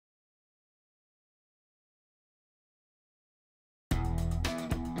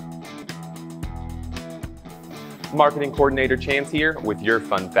Marketing Coordinator Chance here with your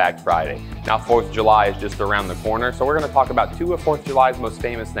Fun Fact Friday. Now 4th of July is just around the corner, so we're going to talk about two of 4th of July's most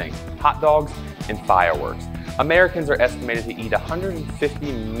famous things, hot dogs and fireworks. Americans are estimated to eat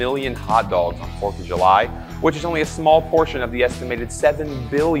 150 million hot dogs on 4th of July, which is only a small portion of the estimated 7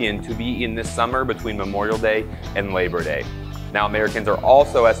 billion to be eaten this summer between Memorial Day and Labor Day. Now, Americans are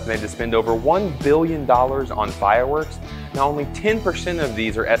also estimated to spend over $1 billion on fireworks. Now, only 10% of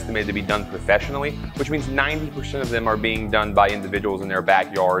these are estimated to be done professionally, which means 90% of them are being done by individuals in their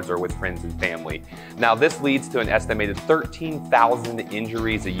backyards or with friends and family. Now, this leads to an estimated 13,000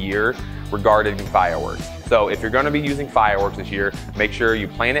 injuries a year regarding fireworks. So if you're going to be using fireworks this year, make sure you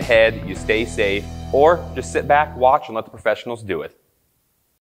plan ahead, you stay safe, or just sit back, watch, and let the professionals do it.